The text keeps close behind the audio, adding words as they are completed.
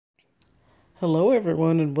Hello,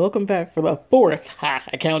 everyone, and welcome back for the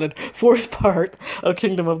fourth part of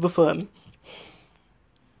Kingdom of the Sun.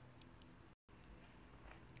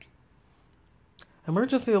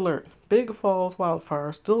 Emergency alert. Big Falls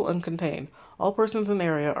wildfire still uncontained. All persons in the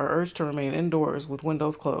area are urged to remain indoors with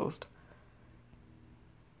windows closed.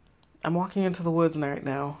 I'm walking into the woods right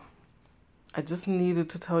now. I just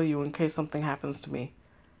needed to tell you in case something happens to me.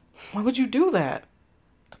 Why would you do that?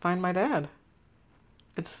 To find my dad.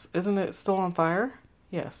 Isn't it still on fire?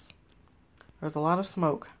 Yes. There's a lot of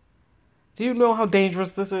smoke. Do you know how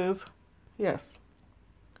dangerous this is? Yes.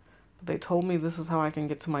 But they told me this is how I can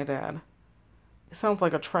get to my dad. It sounds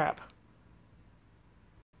like a trap.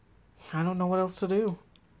 I don't know what else to do.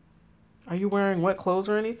 Are you wearing wet clothes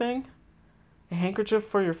or anything? A handkerchief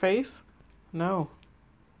for your face? No.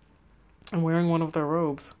 I'm wearing one of their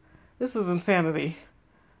robes. This is insanity.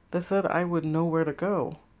 They said I would know where to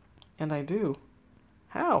go. And I do.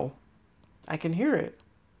 How? I can hear it.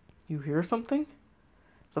 You hear something?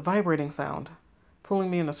 It's a vibrating sound,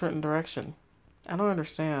 pulling me in a certain direction. I don't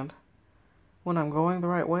understand. When I'm going the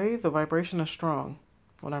right way, the vibration is strong.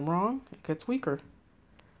 When I'm wrong, it gets weaker.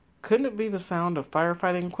 Couldn't it be the sound of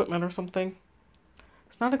firefighting equipment or something?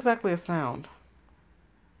 It's not exactly a sound.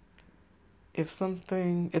 It's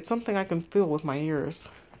something I can feel with my ears.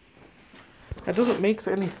 That doesn't make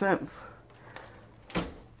any sense.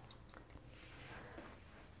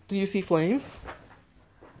 Do you see flames?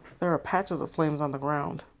 There are patches of flames on the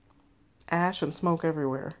ground. Ash and smoke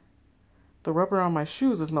everywhere. The rubber on my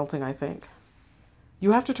shoes is melting, I think.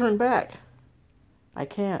 You have to turn back. I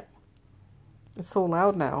can't. It's so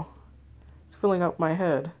loud now. It's filling up my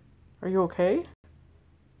head. Are you okay?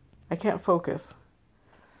 I can't focus.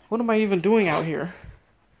 What am I even doing out here?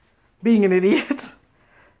 Being an idiot.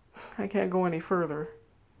 I can't go any further.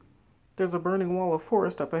 There's a burning wall of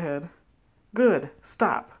forest up ahead. Good.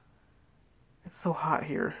 Stop. It's so hot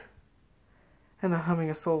here. And the humming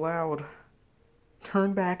is so loud.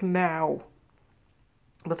 Turn back now.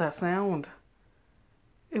 But that sound,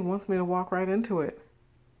 it wants me to walk right into it.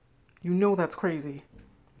 You know that's crazy.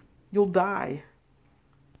 You'll die.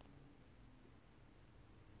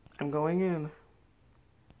 I'm going in.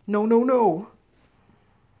 No, no, no.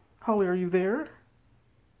 Holly, are you there?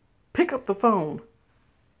 Pick up the phone.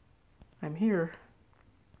 I'm here.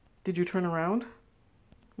 Did you turn around?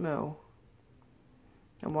 No.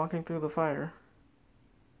 I'm walking through the fire.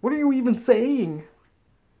 What are you even saying?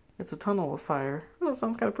 It's a tunnel of fire. Oh, that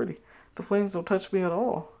sounds kind of pretty. The flames don't touch me at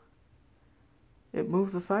all. It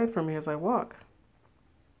moves aside from me as I walk.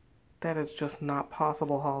 That is just not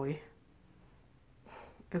possible, Holly.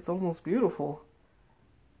 It's almost beautiful.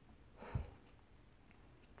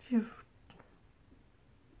 Jesus.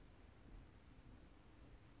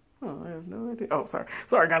 Oh, I have no idea. Oh, sorry.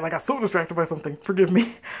 Sorry, guys. I got so distracted by something. Forgive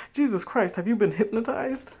me. Jesus Christ, have you been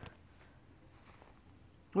hypnotized?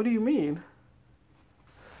 What do you mean?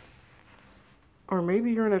 Or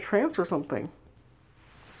maybe you're in a trance or something.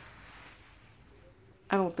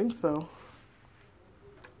 I don't think so.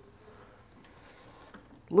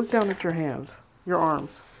 Look down at your hands, your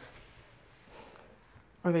arms.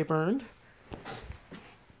 Are they burned?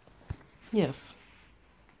 Yes.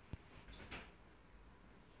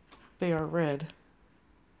 They are red.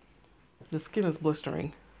 The skin is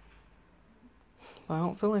blistering. I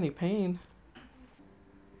don't feel any pain.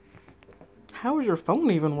 How is your phone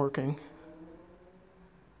even working?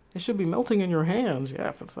 It should be melting in your hands. Yeah,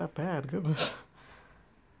 if it's that bad, goodness.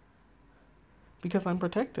 Because I'm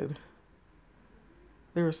protected.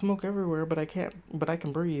 There is smoke everywhere, but I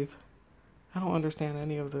can breathe. I don't understand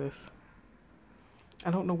any of this. I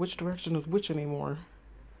don't know which direction is which anymore.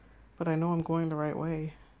 But I know I'm going the right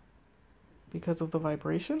way. Because of the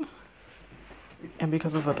vibration? And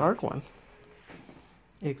because of the dark one.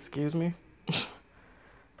 Excuse me?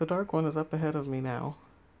 The dark one is up ahead of me now.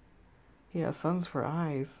 He has suns for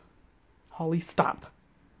eyes. Holly, stop.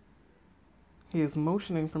 He is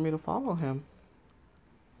motioning for me to follow him.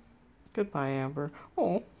 Goodbye, Amber.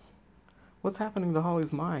 Oh, what's happening to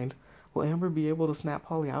Holly's mind? Will Amber be able to snap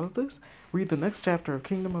Holly out of this? Read the next chapter of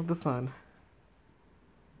Kingdom of the Sun.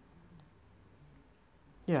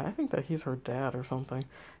 Yeah, I think that he's her dad or something,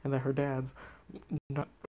 and that her dad's not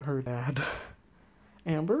her dad.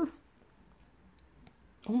 Amber?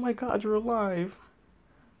 Oh my God, you're alive.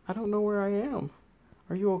 I don't know where I am.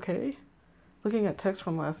 Are you okay? Looking at text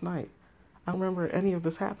from last night, I don't remember any of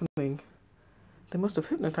this happening. They must have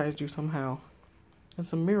hypnotized you somehow.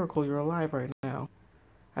 It's a miracle you're alive right now.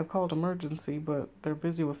 I've called emergency, but they're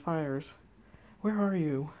busy with fires. Where are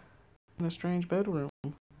you? In a strange bedroom.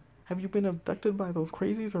 Have you been abducted by those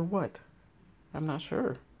crazies or what? I'm not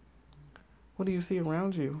sure. What do you see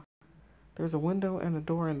around you? There's a window and a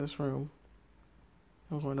door in this room.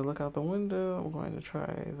 I'm going to look out the window. I'm going to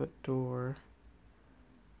try the door.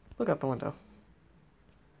 Look out the window.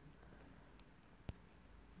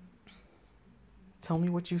 Tell me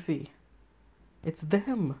what you see. It's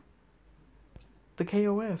them. The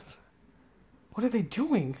KOS. What are they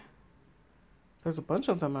doing? There's a bunch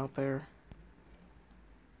of them out there.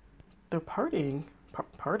 They're partying.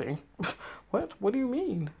 Partying? What? What do you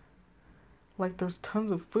mean? Like there's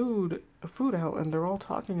tons of food out and they're all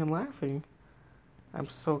talking and laughing. I'm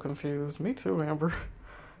so confused. Me too, Amber.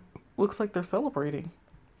 Looks like they're celebrating.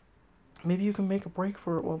 Maybe you can make a break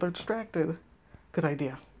for it while they're distracted. Good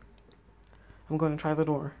idea. I'm going to try the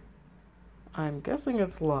door. I'm guessing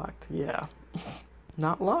it's locked. Yeah.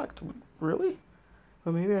 Not locked. Really?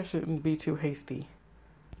 But maybe I shouldn't be too hasty.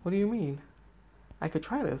 What do you mean? I could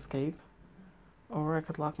try to escape. Or I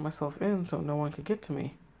could lock myself in so no one could get to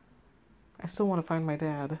me. I still want to find my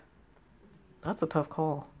dad. That's a tough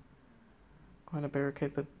call. I'm going to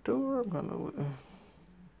barricade the door. I'm going to...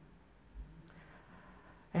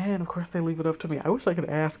 And of course they leave it up to me. I wish I could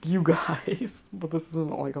ask you guys, but this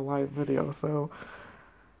isn't like a live video, so...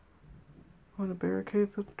 I'm going to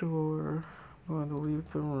barricade the door. I'm going to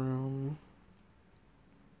leave the room.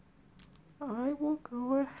 I will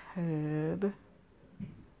go ahead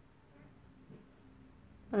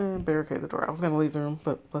and barricade the door. I was going to leave the room,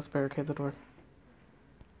 but let's barricade the door.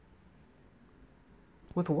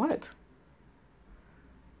 With what?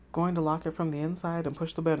 Going to lock it from the inside and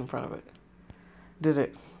push the bed in front of it. Did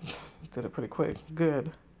it. Did it pretty quick.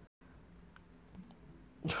 Good.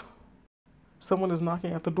 Someone is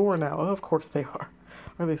knocking at the door now. Oh, of course they are.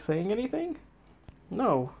 Are they saying anything?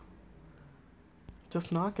 No.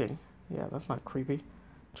 Just knocking. Yeah, that's not creepy.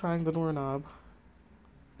 Trying the doorknob.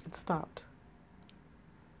 It stopped.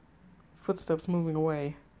 Footsteps moving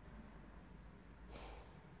away.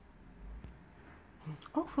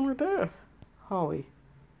 Oh, from her dad. Holly.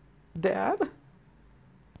 Dad?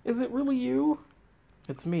 Is it really you?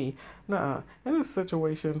 It's me. Nah, in this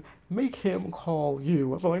situation, make him call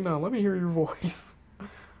you. I'm like, no, let me hear your voice.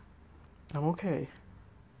 I'm okay.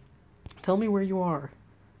 Tell me where you are.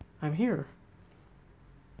 I'm here.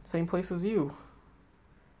 Same place as you.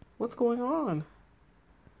 What's going on?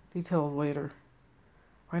 Details later.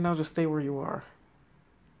 Right now, just stay where you are.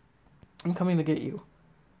 I'm coming to get you.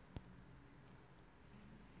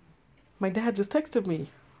 My dad just texted me.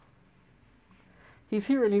 He's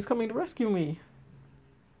here and he's coming to rescue me.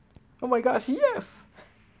 Oh my gosh, yes!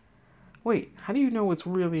 Wait, how do you know it's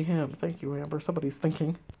really him? Thank you, Amber. Somebody's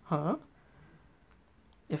thinking, huh?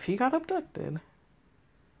 If he got abducted,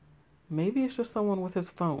 maybe it's just someone with his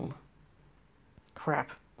phone.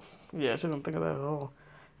 Crap. Yeah, I shouldn't think of that at all.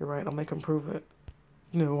 You're right, I'll make him prove it.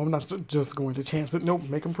 No, I'm not just going to chance it. Nope,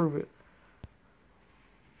 make him prove it.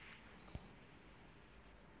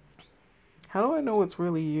 How do I know it's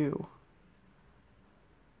really you?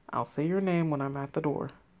 I'll say your name when I'm at the door.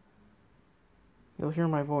 You'll hear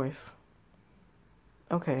my voice.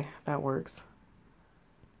 Okay, that works.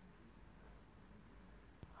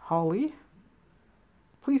 Holly?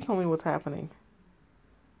 Please tell me what's happening.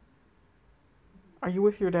 Are you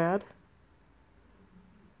with your dad?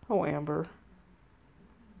 Oh, Amber.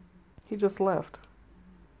 He just left.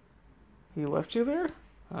 He left you there?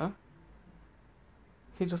 Huh?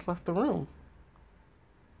 He just left the room.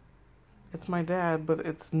 It's my dad, but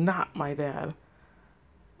it's not my dad.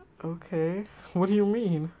 Okay. What do you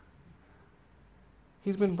mean?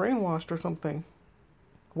 He's been brainwashed or something.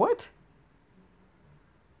 What?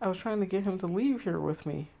 I was trying to get him to leave here with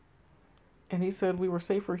me. And he said we were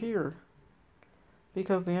safer here.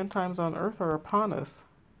 Because the end times on Earth are upon us.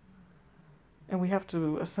 And we have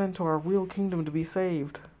to ascend to our real kingdom to be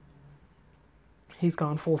saved. He's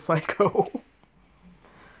gone full psycho.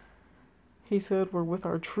 He said we're with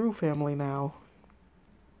our true family now.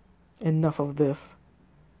 Enough of this.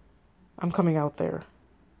 I'm coming out there.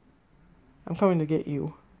 I'm coming to get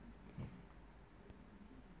you.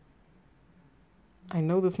 I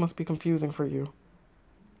know this must be confusing for you.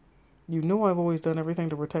 You know I've always done everything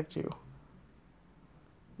to protect you.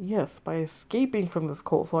 Yes, by escaping from this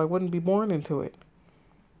cult so I wouldn't be born into it.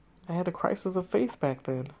 I had a crisis of faith back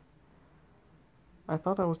then. I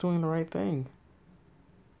thought I was doing the right thing.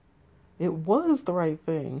 It was the right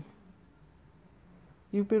thing.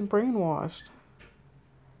 You've been brainwashed.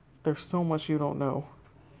 There's so much you don't know.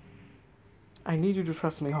 I need you to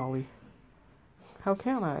trust me, Holly. How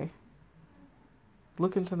can I?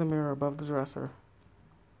 Look into the mirror above the dresser.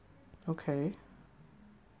 Okay.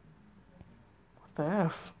 What the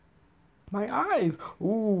F? My eyes!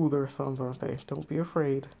 Ooh, they're suns, aren't they? Don't be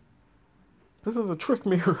afraid. This is a trick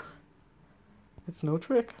mirror. It's no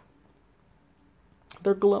trick.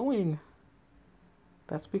 They're glowing.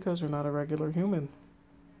 That's because you're not a regular human.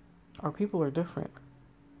 Our people are different.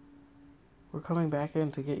 We're coming back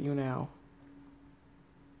in to get you now.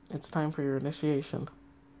 It's time for your initiation.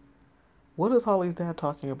 What is Holly's dad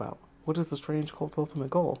talking about? What is the strange cult's ultimate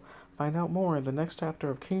goal? Find out more in the next chapter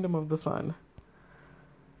of Kingdom of the Sun.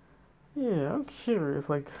 Yeah, I'm curious.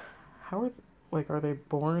 How are they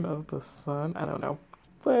born of the sun? I don't know,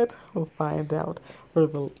 but we'll find out for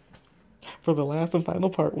the last and final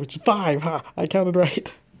part, which is 5. Ha! I counted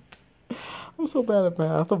right. I'm so bad at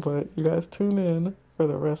math, but you guys tune in for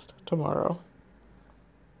the rest tomorrow.